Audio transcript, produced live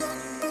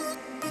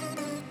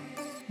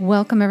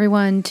Welcome,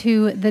 everyone,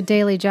 to the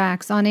Daily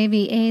Jax on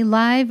AVA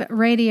Live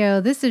Radio.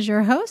 This is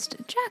your host,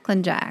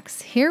 Jacqueline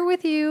Jax, here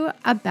with you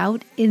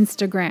about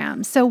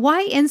Instagram. So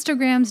why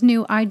Instagram's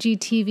new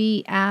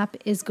IGTV app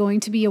is going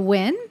to be a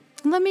win?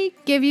 Let me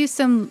give you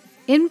some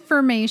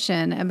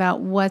information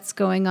about what's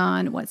going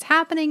on, what's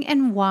happening,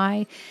 and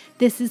why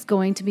this is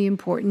going to be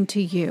important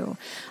to you.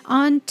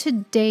 On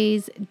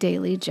today's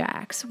Daily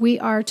Jax, we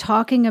are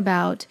talking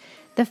about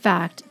the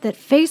fact that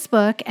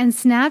Facebook and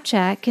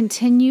Snapchat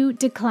continue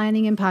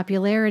declining in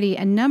popularity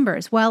and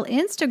numbers, while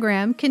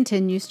Instagram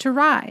continues to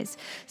rise.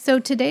 So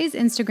today's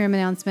Instagram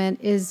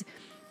announcement is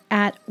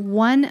at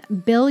 1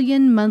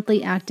 billion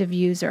monthly active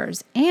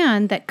users,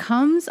 and that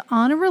comes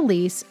on a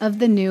release of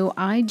the new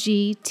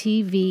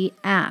IGTV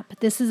app.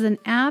 This is an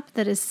app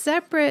that is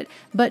separate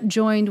but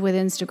joined with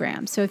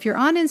Instagram. So if you're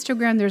on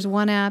Instagram, there's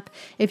one app.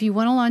 If you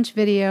want to launch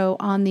video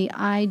on the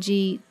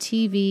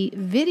IGTV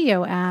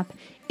video app,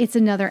 it's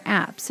another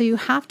app. So you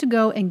have to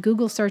go and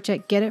Google search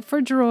it, get it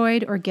for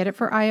Droid or get it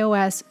for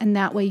iOS, and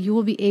that way you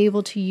will be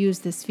able to use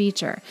this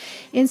feature.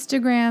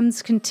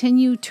 Instagrams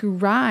continue to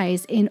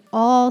rise in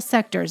all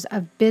sectors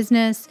of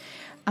business,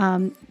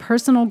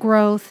 personal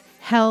growth,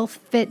 health,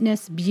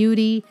 fitness,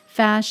 beauty,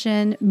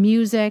 fashion,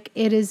 music.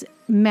 It is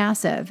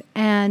massive.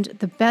 And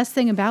the best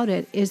thing about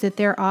it is that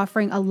they're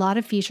offering a lot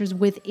of features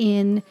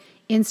within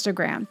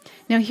Instagram.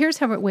 Now, here's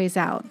how it weighs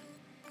out.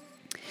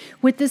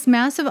 With this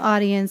massive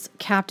audience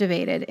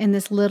captivated in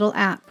this little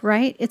app,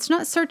 right? It's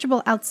not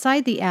searchable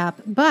outside the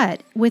app,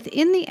 but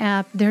within the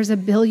app, there's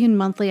 1 billion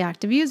monthly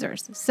active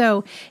users.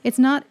 So it's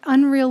not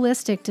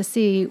unrealistic to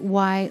see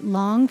why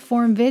long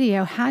form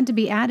video had to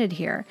be added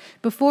here.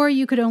 Before,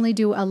 you could only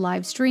do a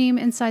live stream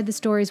inside the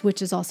stories,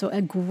 which is also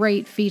a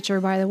great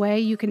feature, by the way.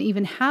 You can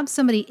even have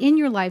somebody in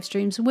your live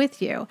streams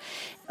with you.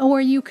 Or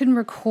you can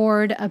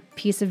record a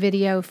piece of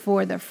video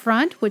for the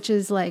front, which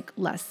is like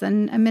less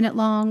than a minute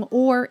long,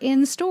 or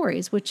in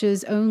stories, which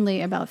is only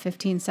about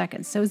 15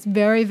 seconds. So it's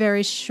very,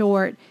 very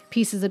short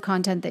pieces of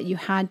content that you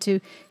had to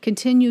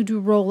continue to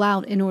roll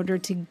out in order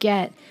to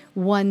get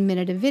 1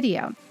 minute of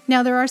video.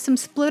 Now, there are some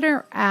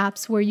splitter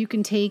apps where you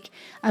can take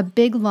a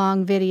big,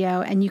 long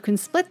video and you can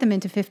split them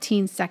into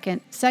 15-second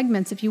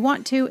segments if you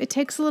want to. It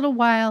takes a little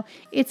while.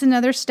 It's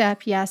another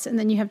step, yes, and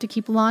then you have to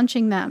keep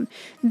launching them.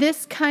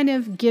 This kind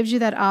of gives you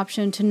that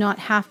option to not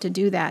have to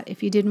do that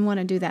if you didn't want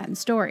to do that in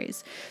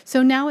stories.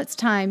 So now it's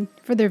time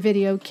for their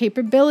video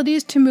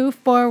capabilities to move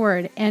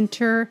forward.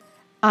 Enter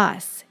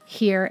us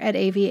here at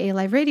AVA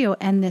Live Radio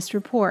and this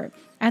report.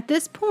 At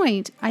this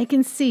point, I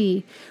can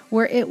see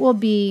where it will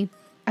be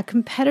a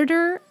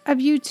competitor of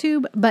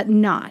YouTube, but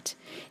not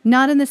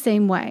in the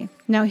same way.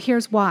 Now,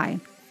 here's why.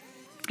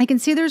 I can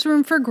see there's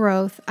room for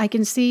growth. I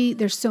can see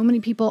there's so many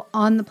people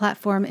on the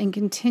platform and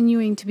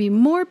continuing to be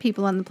more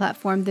people on the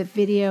platform that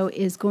video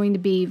is going to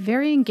be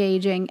very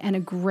engaging and a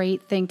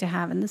great thing to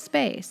have in the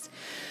space.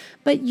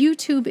 But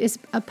YouTube is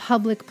a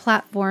public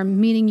platform,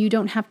 meaning you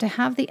don't have to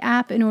have the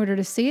app in order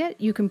to see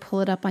it. You can pull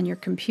it up on your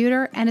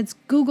computer, and it's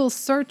Google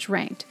search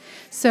ranked.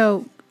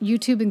 So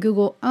YouTube and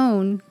Google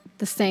own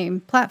the same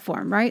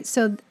platform, right?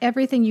 So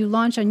everything you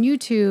launch on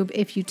YouTube,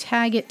 if you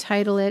tag it,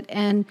 title it,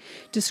 and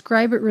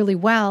describe it really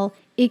well,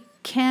 it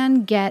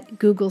can get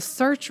Google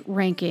search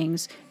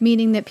rankings,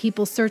 meaning that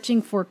people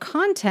searching for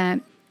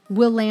content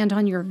will land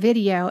on your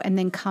video and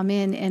then come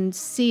in and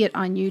see it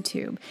on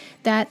YouTube.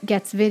 That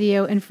gets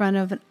video in front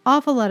of an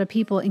awful lot of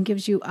people and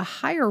gives you a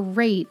higher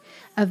rate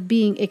of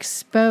being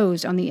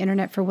exposed on the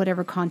internet for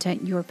whatever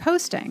content you're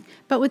posting.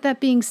 But with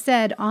that being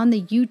said, on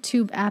the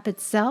YouTube app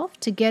itself,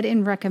 to get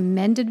in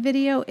recommended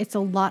video, it's a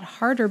lot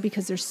harder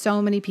because there's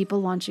so many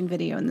people launching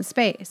video in the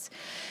space.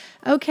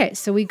 Okay,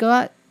 so we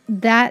got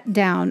that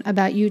down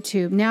about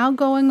YouTube. Now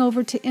going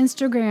over to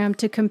Instagram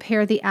to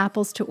compare the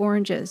apples to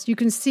oranges. You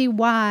can see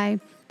why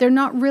they're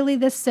not really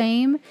the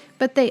same,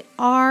 but they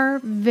are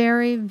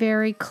very,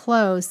 very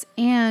close.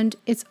 And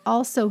it's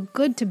also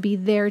good to be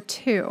there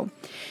too.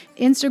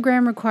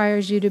 Instagram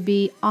requires you to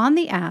be on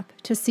the app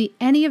to see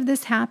any of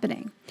this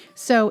happening.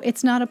 So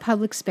it's not a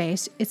public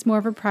space. It's more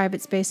of a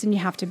private space, and you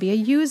have to be a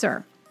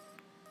user.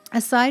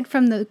 Aside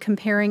from the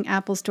comparing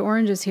apples to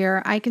oranges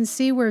here, I can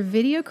see where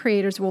video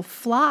creators will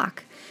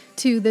flock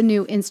to the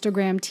new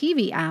Instagram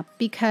TV app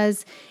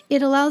because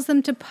it allows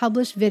them to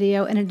publish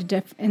video in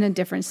a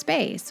different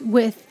space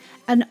with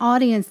an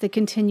audience that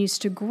continues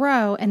to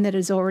grow and that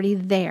is already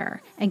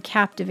there and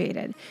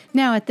captivated.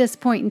 Now, at this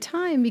point in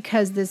time,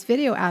 because this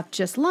video app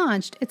just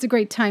launched, it's a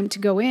great time to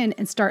go in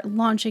and start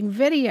launching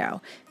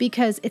video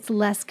because it's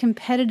less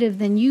competitive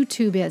than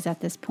YouTube is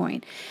at this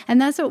point. And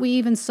that's what we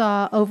even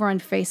saw over on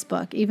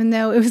Facebook. Even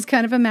though it was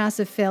kind of a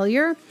massive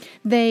failure,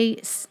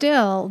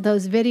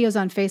 those videos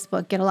on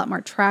Facebook get a lot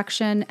more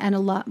traction and a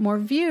lot more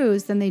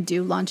views than they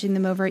do launching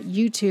them over at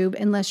YouTube,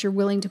 unless you're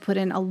willing to put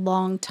in a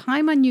long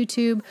time on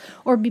YouTube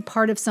or be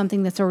part of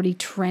something that's already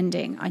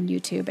trending on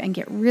YouTube and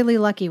get really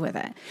lucky with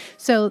it.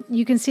 So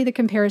you can see the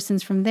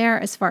comparisons from there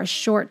as far as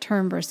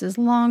short-term versus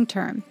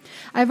long-term.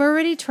 I've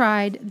already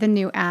tried the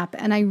new app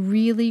and I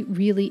really,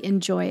 really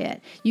enjoy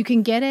it. You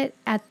can get it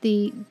at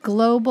the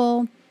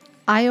global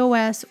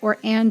iOS or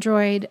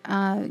Android,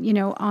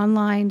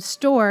 online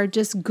store,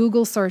 just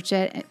Google search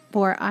it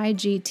for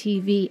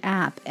IGTV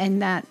app.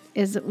 And that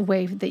is a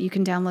way that you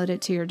can download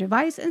it to your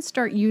device and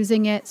start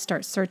using it,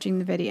 start searching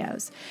the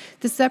videos.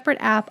 The separate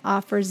app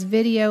offers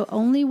video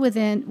only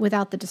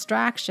without the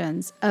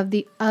distractions of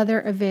the other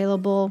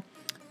available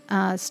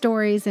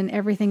stories and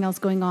everything else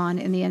going on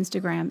in the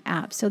Instagram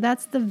app. So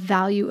that's the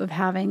value of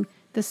having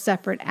the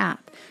separate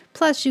app.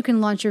 Plus, you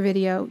can launch your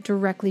video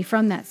directly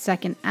from that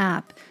second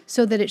app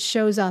so that it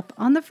shows up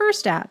on the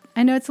first app.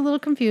 I know it's a little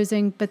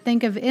confusing, but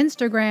think of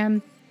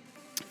Instagram,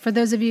 for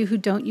those of you who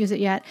don't use it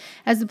yet,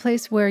 as a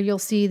place where you'll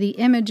see the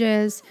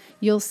images,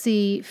 you'll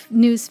see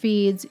news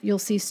feeds, you'll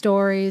see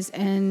stories,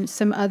 and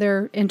some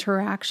other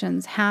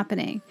interactions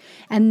happening.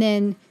 And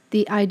then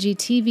the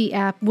IGTV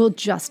app will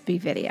just be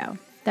video.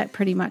 That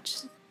pretty much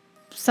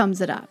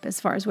sums it up as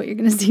far as what you're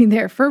going to see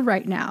there for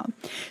right now.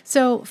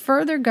 So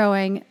further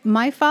going,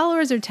 my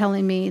followers are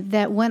telling me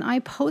that when I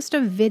post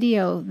a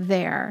video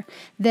there,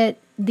 that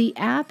the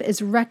app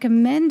is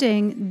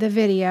recommending the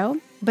video,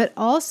 but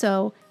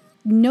also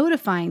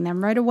notifying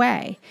them right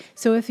away.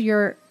 So if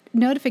your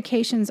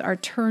notifications are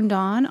turned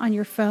on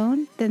your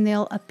phone, then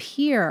they'll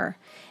appear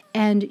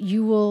and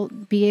you will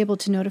be able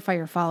to notify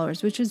your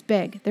followers, which is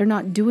big. They're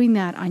not doing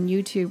that on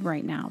YouTube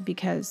right now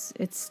because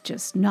it's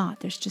just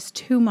not. There's just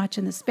too much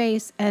in the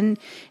space. And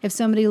if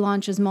somebody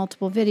launches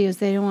multiple videos,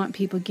 they don't want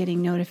people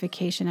getting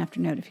notification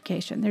after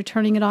notification. They're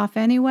turning it off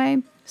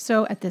anyway.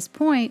 So at this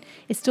point,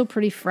 it's still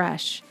pretty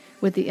fresh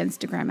with the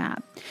Instagram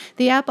app.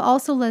 The app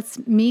also lets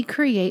me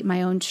create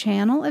my own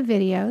channel of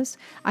videos.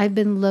 I've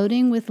been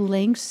loading with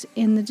links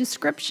in the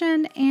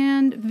description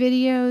and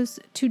videos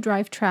to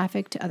drive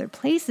traffic to other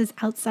places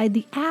outside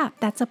the app.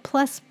 That's a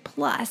plus.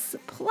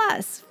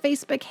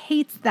 Facebook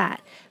hates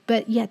that,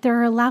 but yet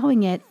they're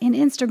allowing it in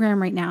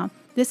Instagram right now.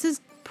 This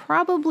is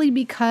probably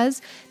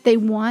because they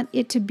want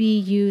it to be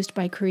used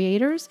by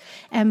creators,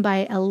 and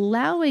by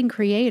allowing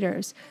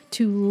creators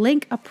to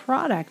link a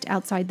product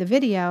outside the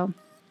video,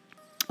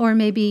 or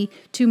maybe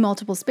to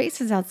multiple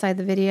spaces outside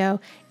the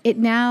video, it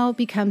now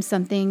becomes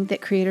something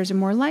that creators are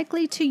more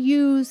likely to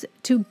use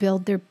to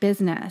build their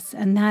business.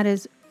 And that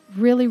is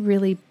really,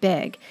 really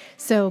big.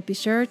 So be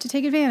sure to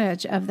take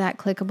advantage of that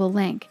clickable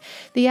link.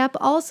 The app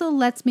also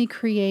lets me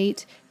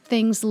create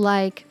things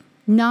like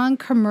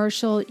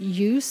non-commercial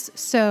use.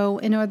 So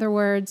in other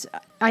words,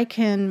 I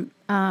can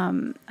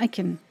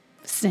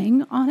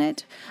sing on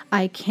it.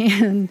 I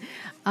can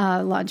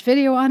launch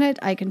video on it.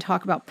 I can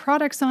talk about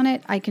products on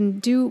it. I can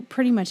do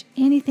pretty much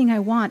anything I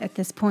want at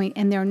this point,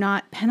 and they're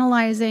not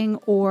penalizing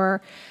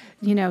or,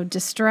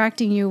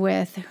 distracting you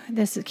with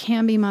this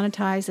can be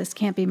monetized, this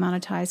can't be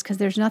monetized, because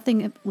there's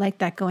nothing like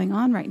that going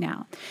on right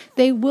now.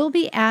 They will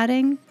be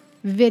adding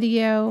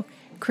video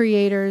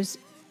creators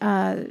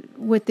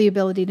with the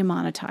ability to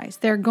monetize.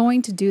 They're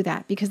going to do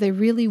that because they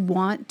really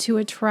want to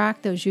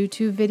attract those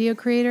YouTube video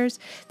creators.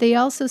 They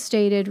also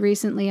stated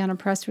recently on a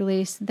press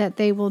release that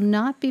they will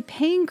not be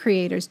paying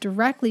creators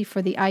directly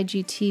for the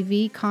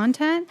IGTV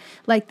content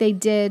like they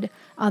did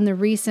on the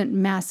recent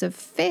massive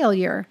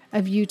failure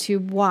of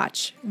YouTube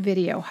Watch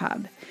Video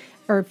Hub.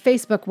 Or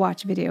Facebook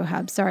Watch Video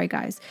Hub. Sorry,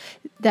 guys.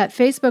 That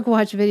Facebook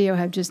Watch Video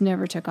Hub just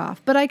never took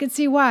off. But I could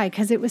see why,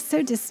 because it was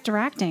so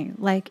distracting.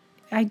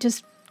 I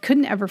just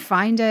couldn't ever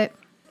find it.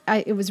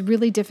 It was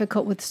really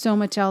difficult with so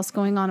much else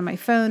going on my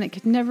phone. I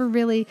could never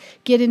really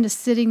get into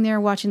sitting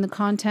there watching the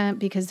content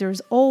because there's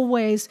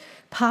always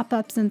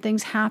pop-ups and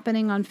things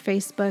happening on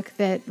Facebook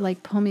that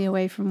pull me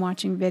away from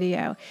watching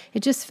video.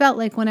 It just felt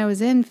like when I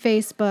was in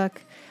Facebook,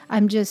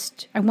 I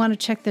want to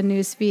check the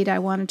news feed. I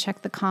want to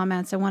check the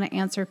comments. I want to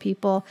answer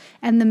people,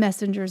 and the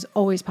messenger's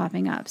always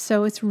popping up.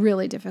 So it's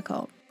really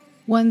difficult.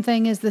 One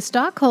thing is the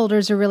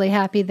stockholders are really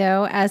happy,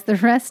 though, as the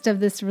rest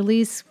of this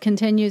release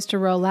continues to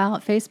roll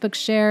out. Facebook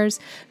shares,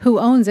 who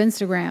owns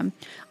Instagram,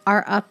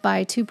 are up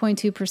by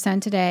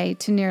 2.2% today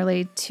to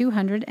nearly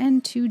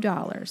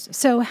 $202.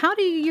 So how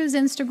do you use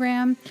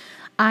Instagram,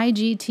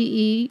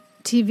 IGTV,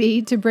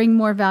 to bring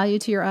more value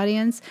to your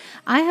audience?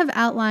 I have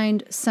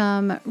outlined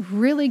some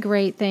really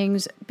great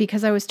things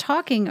because I was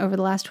talking over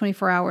the last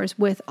 24 hours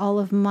with all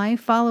of my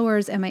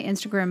followers and my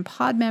Instagram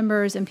pod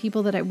members and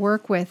people that I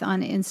work with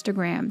on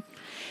Instagram.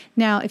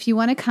 Now, if you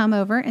want to come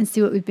over and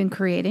see what we've been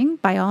creating,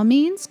 by all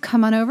means,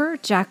 come on over.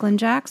 Jacqueline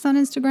Jax on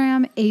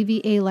Instagram,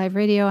 AVA Live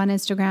Radio on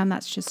Instagram.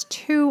 That's just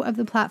two of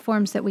the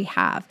platforms that we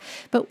have.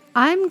 But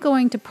I'm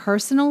going to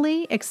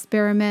personally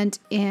experiment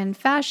in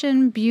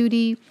fashion,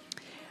 beauty,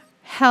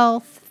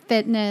 health,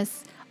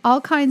 fitness,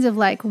 all kinds of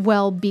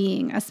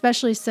well-being,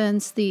 especially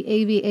since the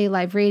AVA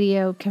Live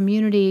Radio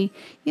community,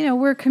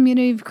 we're a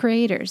community of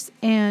creators,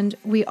 and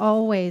we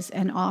always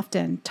and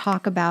often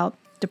talk about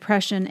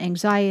depression,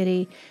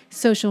 anxiety,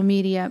 social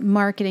media,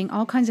 marketing,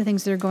 all kinds of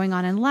things that are going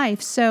on in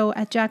life. So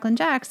at Jacqueline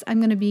Jax, I'm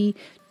going to be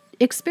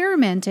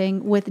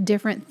experimenting with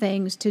different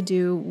things to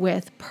do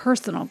with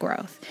personal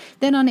growth.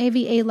 Then on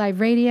AVA Live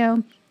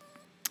Radio,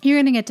 You're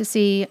going to get to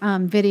see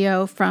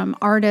video from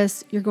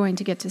artists. You're going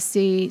to get to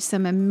see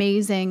some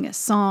amazing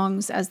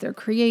songs as they're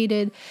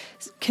created,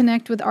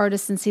 connect with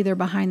artists and see their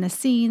behind the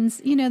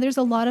scenes. There's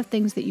a lot of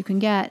things that you can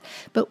get.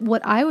 But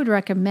what I would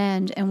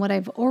recommend, and what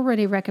I've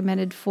already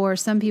recommended for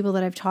some people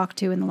that I've talked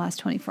to in the last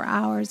 24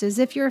 hours, is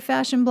if you're a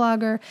fashion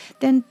blogger,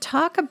 then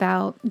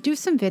do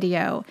some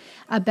video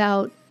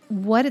about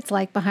what it's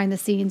like behind the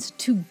scenes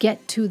to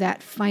get to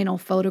that final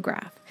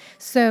photograph.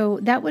 So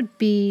that would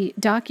be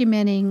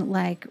documenting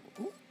like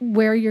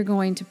where you're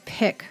going to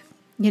pick,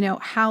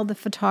 how the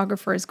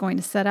photographer is going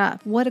to set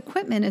up, what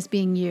equipment is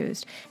being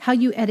used, how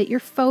you edit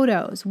your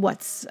photos,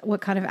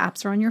 what kind of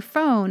apps are on your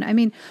phone. I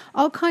mean,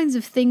 all kinds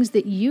of things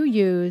that you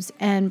use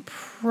and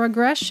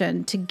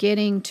progression to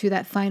getting to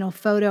that final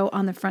photo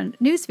on the front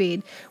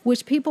newsfeed,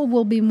 which people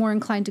will be more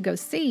inclined to go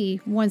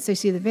see once they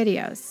see the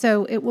videos.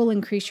 So it will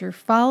increase your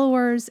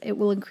followers, it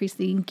will increase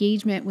the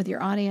engagement with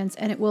your audience,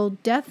 and it will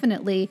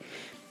definitely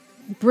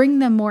bring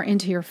them more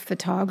into your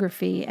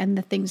photography and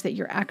the things that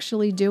you're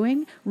actually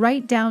doing,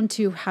 right down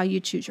to how you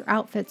choose your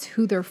outfits,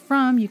 who they're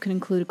from. You can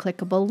include a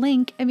clickable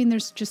link. I mean,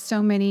 there's just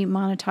so many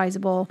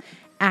monetizable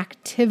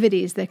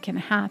activities that can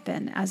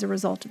happen as a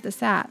result of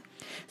this app.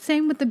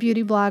 Same with the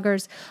beauty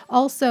bloggers.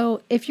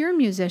 Also, if you're a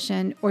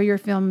musician or you're a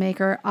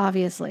filmmaker,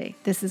 obviously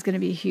this is going to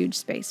be a huge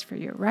space for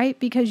you, right?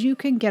 Because you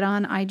can get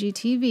on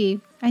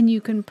IGTV and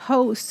you can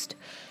post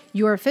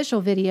your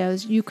official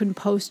videos, you can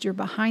post your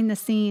behind the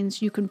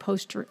scenes, you can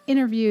post your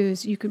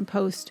interviews, you can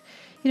post,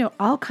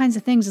 all kinds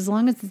of things as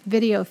long as it's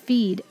video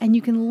feed, and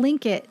you can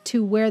link it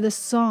to where the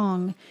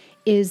song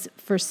is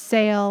for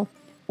sale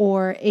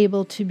or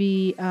able to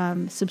be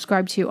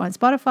subscribed to on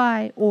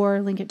Spotify,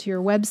 or link it to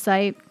your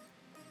website.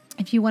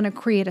 If you want to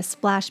create a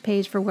splash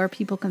page for where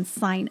people can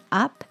sign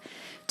up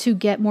to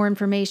get more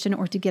information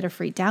or to get a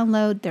free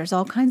download, there's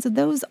all kinds of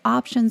those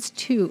options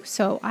too.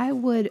 So I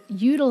would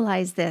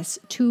utilize this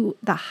to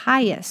the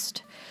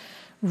highest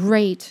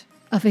rate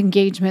of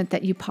engagement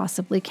that you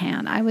possibly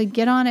can. I would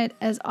get on it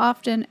as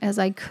often as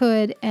I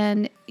could,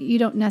 and you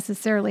don't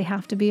necessarily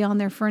have to be on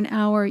there for an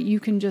hour. You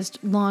can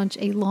just launch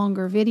a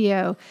longer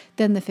video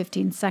than the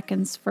 15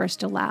 seconds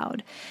first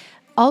allowed.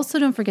 Also,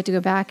 don't forget to go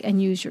back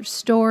and use your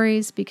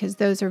stories, because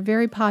those are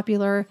very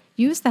popular.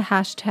 Use the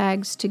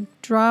hashtags to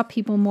draw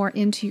people more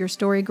into your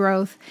story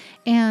growth,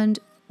 and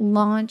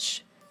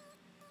launch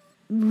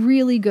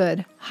really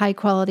good high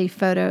quality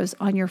photos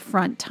on your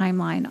front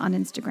timeline on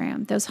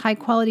Instagram. Those high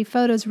quality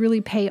photos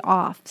really pay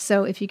off.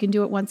 So if you can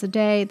do it once a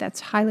day, that's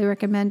highly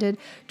recommended.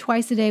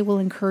 Twice a day will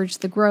encourage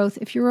the growth.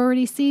 If you're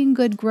already seeing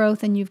good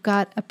growth and you've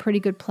got a pretty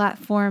good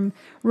platform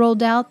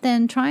rolled out,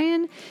 then try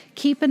and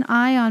keep an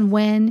eye on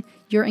when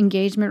your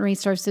engagement rate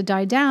starts to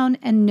die down,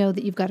 and know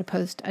that you've got to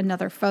post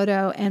another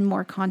photo and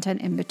more content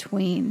in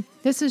between.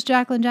 This is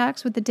Jacqueline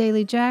Jax with the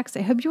Daily Jax.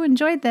 I hope you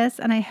enjoyed this,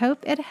 and I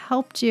hope it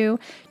helped you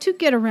to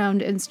get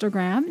around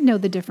Instagram, know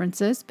the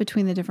differences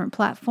between the different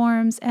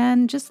platforms,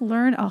 and just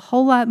learn a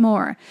whole lot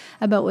more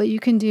about what you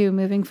can do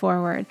moving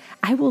forward.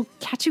 I will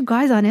catch you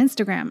guys on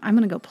Instagram. I'm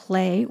going to go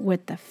play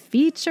with the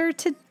feature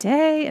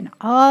today and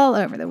all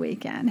over the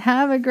weekend.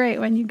 Have a great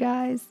one, you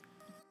guys.